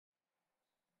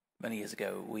Many years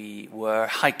ago, we were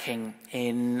hiking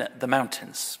in the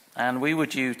mountains, and we were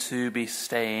due to be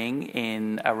staying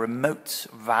in a remote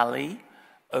valley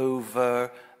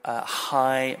over a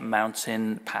high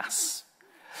mountain pass.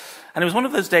 And it was one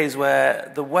of those days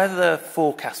where the weather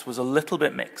forecast was a little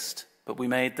bit mixed, but we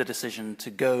made the decision to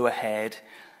go ahead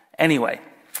anyway.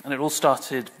 And it all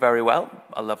started very well,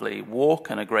 a lovely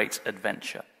walk and a great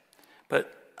adventure.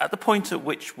 But at the point at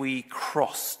which we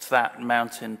crossed that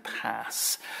mountain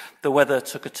pass, the weather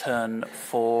took a turn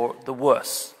for the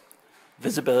worse.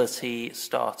 Visibility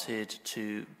started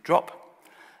to drop.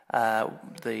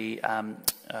 The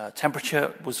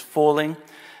temperature was falling,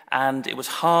 and it was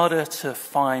harder to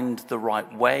find the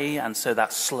right way, and so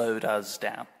that slowed us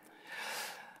down.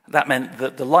 That meant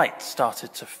that the light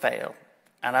started to fail.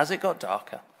 And as it got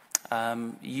darker,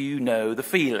 you know the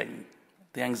feeling.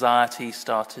 The anxiety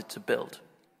started to build.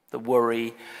 The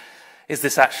worry, is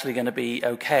this actually going to be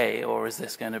okay, or is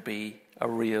this going to be a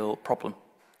real problem?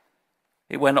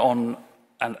 It went on,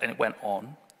 and it went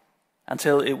on,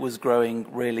 until it was growing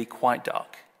really quite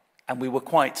dark, and we were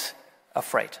quite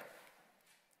afraid.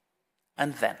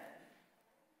 And then,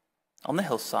 on the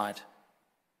hillside,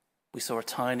 we saw a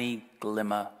tiny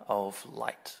glimmer of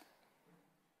light.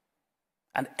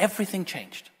 And everything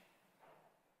changed.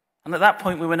 And at that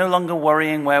point, we were no longer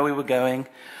worrying where we were going.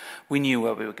 We knew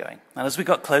where we were going. And as we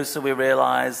got closer, we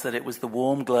realized that it was the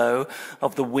warm glow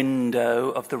of the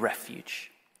window of the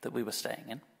refuge that we were staying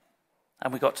in.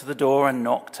 And we got to the door and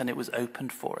knocked, and it was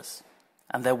opened for us.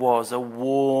 And there was a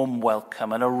warm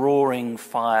welcome and a roaring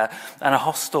fire and a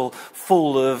hostel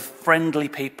full of friendly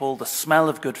people, the smell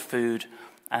of good food,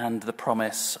 and the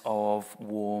promise of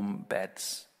warm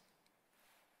beds.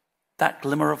 That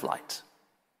glimmer of light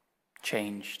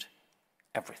changed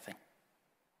everything.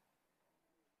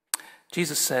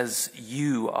 Jesus says,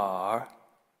 "You are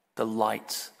the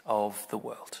light of the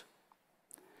world."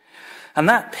 And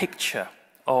that picture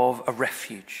of a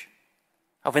refuge,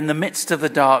 of in the midst of the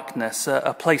darkness,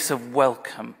 a place of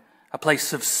welcome, a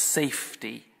place of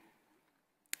safety,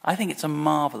 I think it's a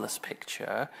marvelous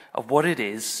picture of what it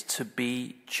is to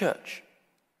be church.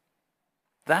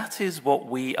 That is what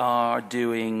we are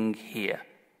doing here.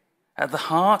 At the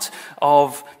heart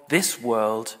of this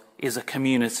world is a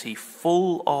community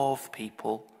full of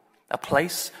people, a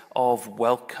place of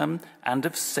welcome and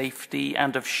of safety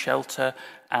and of shelter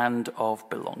and of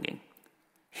belonging.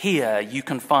 Here you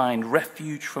can find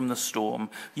refuge from the storm.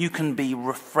 You can be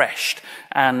refreshed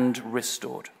and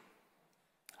restored.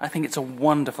 I think it's a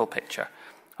wonderful picture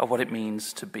of what it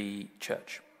means to be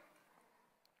church.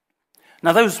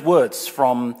 Now, those words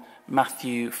from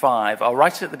Matthew 5 are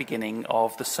right at the beginning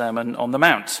of the Sermon on the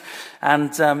Mount.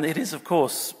 And it is, of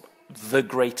course, the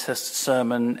greatest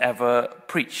sermon ever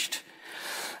preached.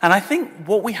 And I think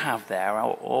what we have there,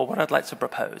 or what I'd like to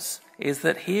propose, is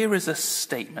that here is a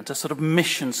statement, a sort of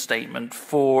mission statement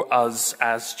for us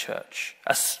as church,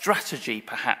 a strategy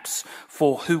perhaps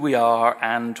for who we are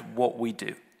and what we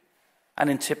do. And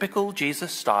in typical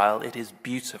Jesus style, it is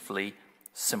beautifully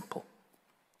simple.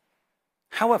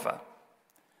 However,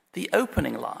 the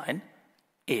opening line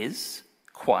is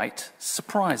quite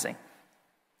surprising.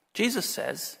 Jesus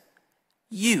says,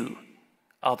 "You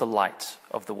are the light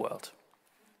of the world."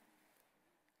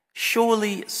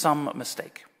 Surely some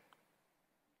mistake.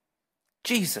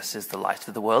 Jesus is the light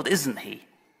of the world, isn't he?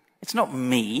 It's not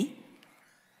me.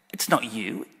 It's not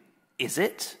you, is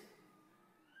it?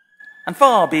 And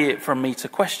far be it from me to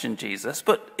question Jesus,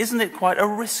 but isn't it quite a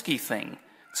risky thing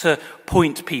to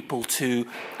point people to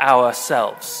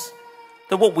ourselves?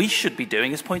 That what we should be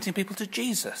doing is pointing people to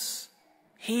Jesus.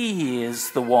 He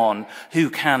is the one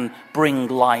who can bring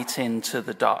light into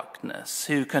the darkness,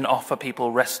 who can offer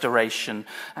people restoration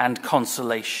and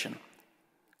consolation.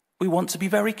 We want to be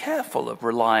very careful of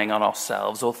relying on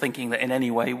ourselves or thinking that in any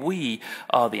way we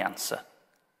are the answer.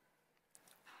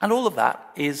 And all of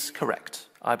that is correct,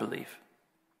 I believe.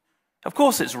 Of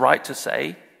course, it's right to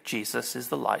say Jesus is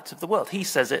the light of the world. He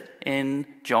says it in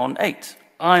John 8.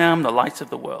 "I am the light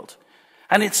of the world."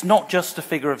 And it's not just a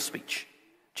figure of speech.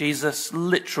 Jesus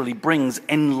literally brings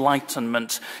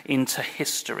enlightenment into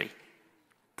history.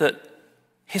 That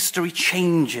history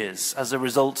changes as a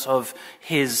result of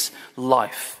his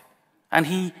life. And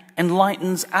he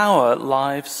enlightens our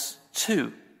lives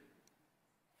too.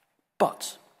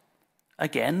 But,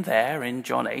 again there in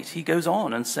John 8, he goes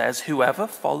on and says, "Whoever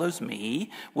follows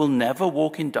me will never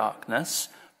walk in darkness,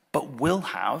 but will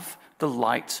have the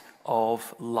light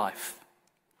of life."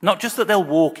 Not just that they'll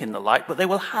walk in the light, but they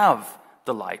will have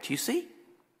the light, you see?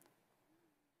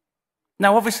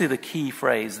 Now, obviously, the key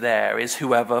phrase there is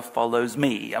 "whoever follows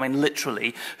me." I mean,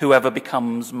 literally, whoever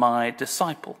becomes my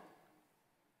disciple.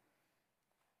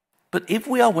 But if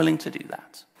we are willing to do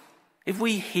that, if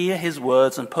we hear his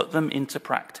words and put them into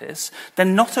practice,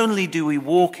 then not only do we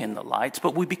walk in the light,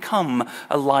 but we become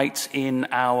a light in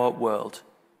our world.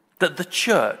 That the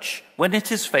church, when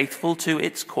it is faithful to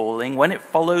its calling, when it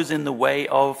follows in the way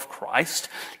of Christ,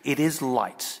 it is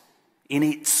light in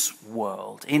its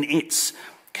world, in its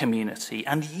community.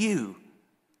 And you,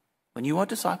 when you are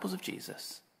disciples of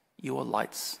Jesus, you are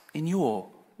lights in your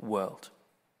world.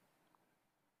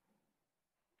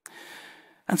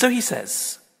 And so he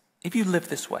says, if you live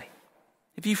this way,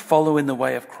 if you follow in the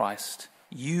way of Christ,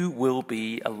 you will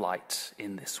be a light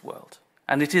in this world.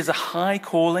 And it is a high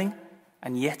calling,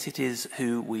 and yet it is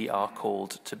who we are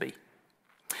called to be.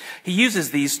 He uses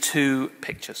these two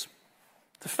pictures.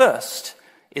 The first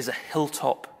is a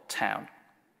hilltop town.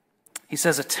 He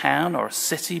says a town or a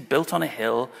city built on a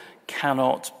hill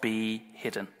cannot be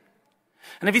hidden.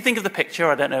 And if you think of the picture,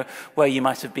 I don't know where you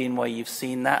might have been where you've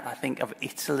seen that. I think of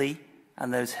Italy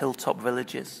and those hilltop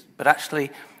villages. But actually,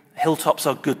 hilltops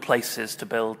are good places to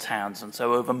build towns. And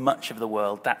so over much of the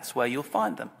world, that's where you'll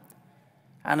find them.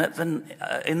 And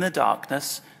in the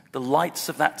darkness, the lights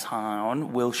of that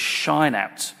town will shine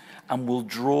out and will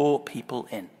draw people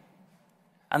in.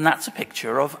 And that's a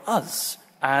picture of us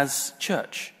as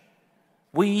church.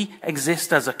 We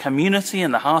exist as a community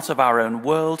in the heart of our own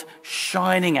world,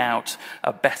 shining out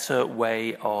a better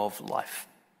way of life.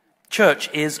 Church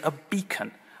is a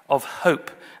beacon of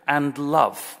hope and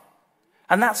love.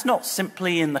 And that's not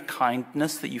simply in the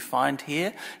kindness that you find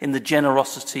here, in the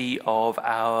generosity of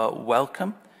our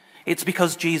welcome. It's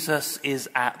because Jesus is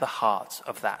at the heart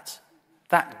of that.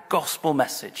 That gospel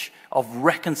message of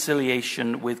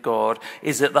reconciliation with God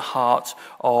is at the heart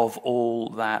of all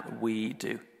that we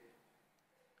do.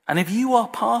 And if you are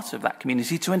part of that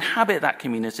community, to inhabit that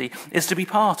community is to be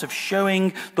part of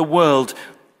showing the world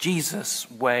Jesus'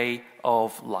 way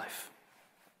of life.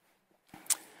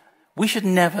 We should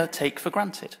never take for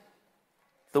granted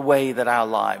the way that our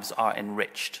lives are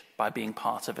enriched by being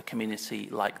part of a community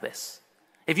like this.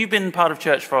 If you've been part of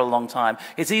church for a long time,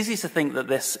 it's easy to think that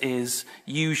this is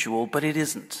usual, but it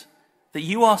isn't. That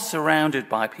you are surrounded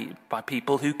by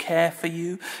people who care for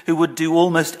you, who would do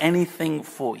almost anything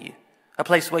for you. A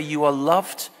place where you are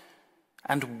loved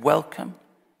and welcome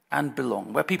and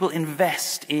belong, where people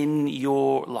invest in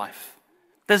your life.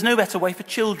 There's no better way for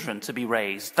children to be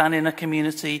raised than in a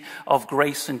community of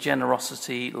grace and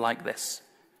generosity like this.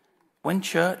 When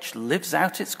church lives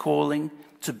out its calling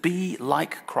to be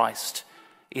like Christ,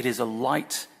 it is a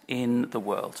light in the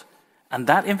world. And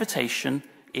that invitation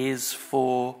is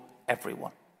for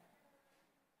everyone.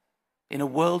 In a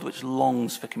world which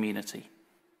longs for community,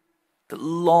 that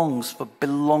longs for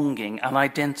belonging and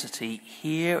identity,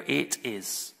 here it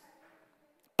is.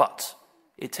 But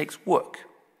it takes work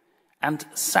and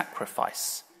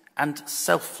sacrifice and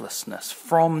selflessness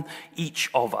from each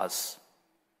of us.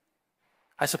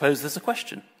 I suppose there's a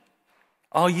question.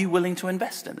 Are you willing to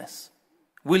invest in this?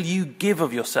 Will you give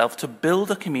of yourself to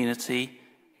build a community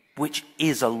which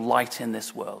is a light in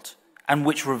this world and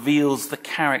which reveals the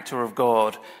character of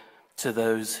God to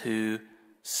those who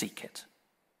seek it?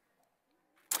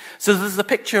 So there's the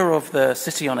picture of the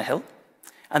city on a hill,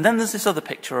 and then there's this other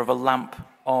picture of a lamp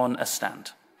on a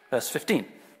stand. Verse 15.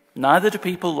 Neither do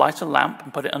people light a lamp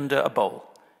and put it under a bowl.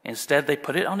 Instead, they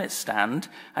put it on its stand,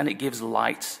 and it gives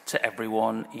light to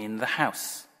everyone in the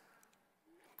house.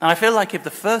 Now, I feel like if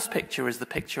the first picture is the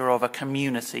picture of a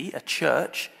community, a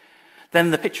church,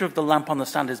 then the picture of the lamp on the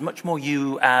stand is much more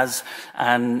you as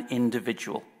an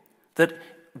individual. That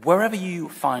wherever you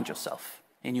find yourself,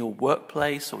 in your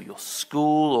workplace or your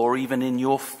school or even in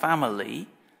your family,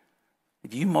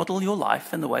 if you model your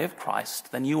life in the way of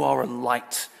Christ, then you are a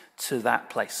light to that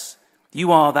place.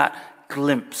 You are that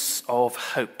glimpse of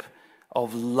hope,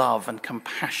 of love and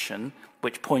compassion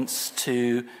which points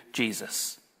to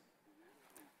Jesus.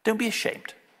 Don't be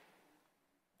ashamed.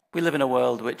 We live in a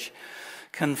world which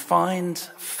can find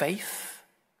faith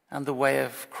and the way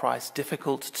of Christ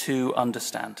difficult to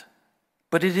understand.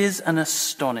 But it is an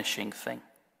astonishing thing.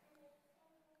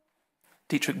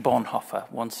 Dietrich Bonhoeffer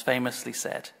once famously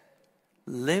said,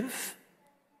 "Live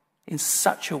in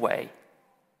such a way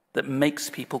that makes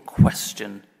people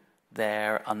question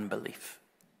their unbelief."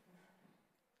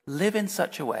 Live in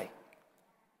such a way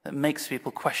that makes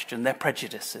people question their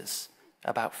prejudices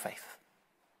about faith.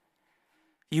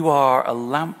 You are a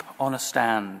lamp on a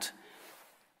stand.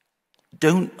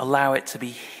 Don't allow it to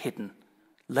be hidden.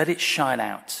 Let it shine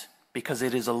out, because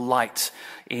it is a light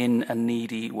in a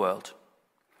needy world.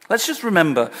 Let's just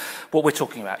remember what we're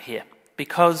talking about here,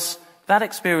 because that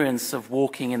experience of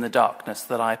walking in the darkness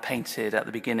that I painted at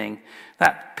the beginning,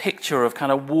 that picture of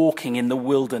kind of walking in the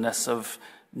wilderness of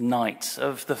night,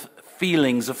 of the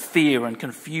feelings of fear and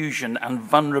confusion and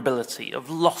vulnerability, of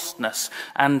lostness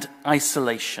and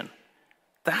isolation.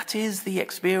 That is the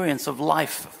experience of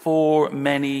life for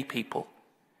many people.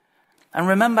 And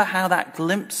remember how that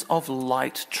glimpse of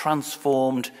light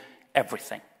transformed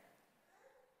everything.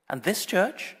 And this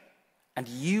church, and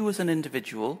you as an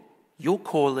individual, your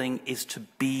calling is to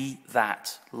be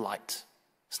that light.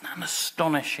 Isn't that an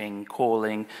astonishing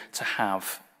calling to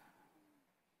have?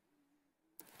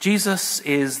 Jesus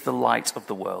is the light of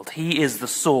the world. He is the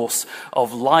source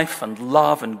of life and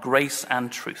love and grace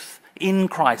and truth. In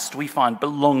Christ we find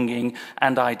belonging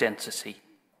and identity.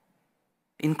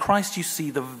 In Christ you see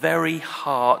the very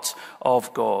heart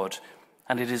of God,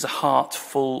 and it is a heart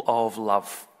full of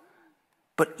love.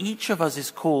 But each of us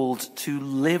is called to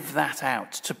live that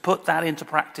out, to put that into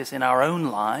practice in our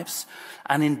own lives,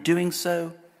 and in doing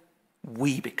so,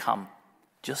 we become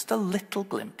just a little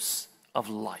glimpse of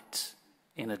light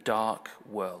in a dark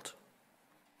world.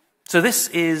 So this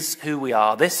is who we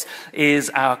are. This is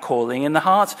our calling. In the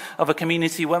heart of a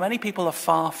community where many people are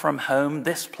far from home,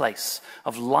 this place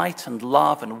of light and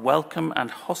love and welcome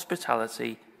and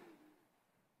hospitality,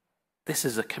 this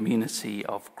is a community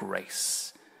of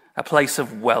grace, a place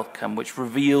of welcome which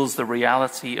reveals the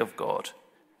reality of God.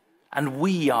 And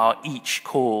we are each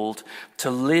called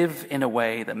to live in a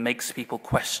way that makes people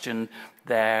question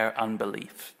their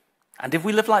unbelief. And if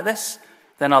we live like this,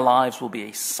 then our lives will be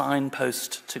a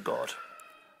signpost to God.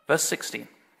 Verse 16.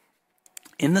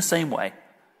 In the same way,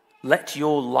 let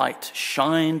your light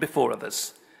shine before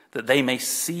others, that they may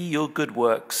see your good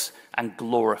works and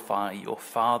glorify your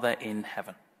Father in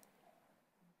heaven.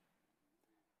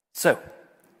 So,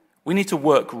 we need to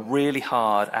work really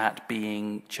hard at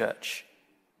being church.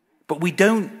 But we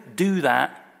don't do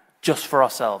that just for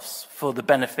ourselves, for the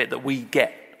benefit that we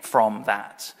get from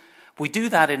that. We do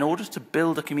that in order to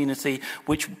build a community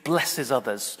which blesses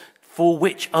others, for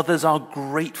which others are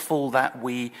grateful that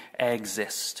we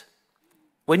exist.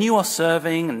 When you are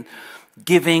serving and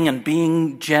giving and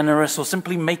being generous, or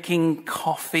simply making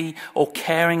coffee or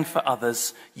caring for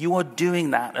others, you are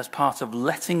doing that as part of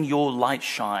letting your light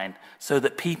shine so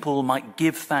that people might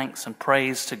give thanks and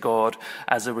praise to God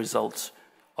as a result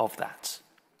of that.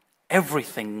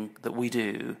 Everything that we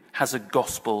do has a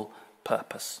gospel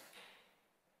purpose.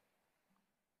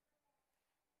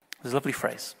 There's a lovely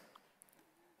phrase.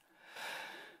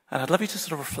 And I'd love you to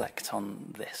sort of reflect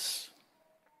on this.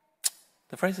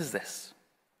 The phrase is this: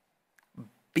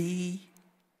 be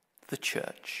the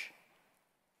church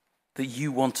that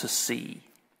you want to see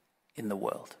in the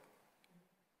world.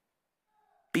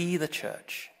 Be the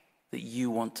church that you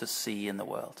want to see in the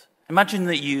world. Imagine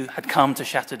that you had come to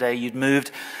Chateau, you'd moved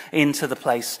into the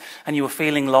place, and you were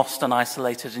feeling lost and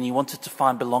isolated, and you wanted to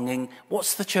find belonging.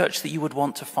 What's the church that you would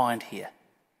want to find here?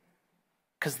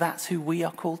 Because that's who we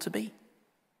are called to be.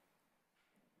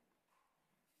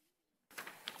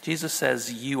 Jesus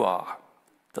says, you are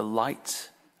the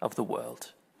light of the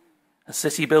world. A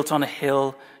city built on a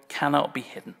hill cannot be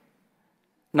hidden.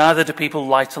 Neither do people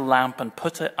light a lamp and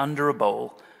put it under a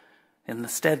bowl.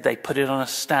 Instead, they put it on a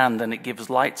stand and it gives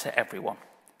light to everyone.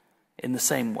 In the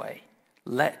same way,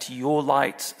 let your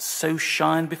light so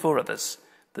shine before others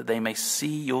that they may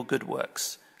see your good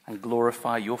works and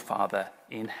glorify your Father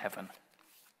in heaven.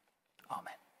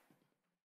 Amen.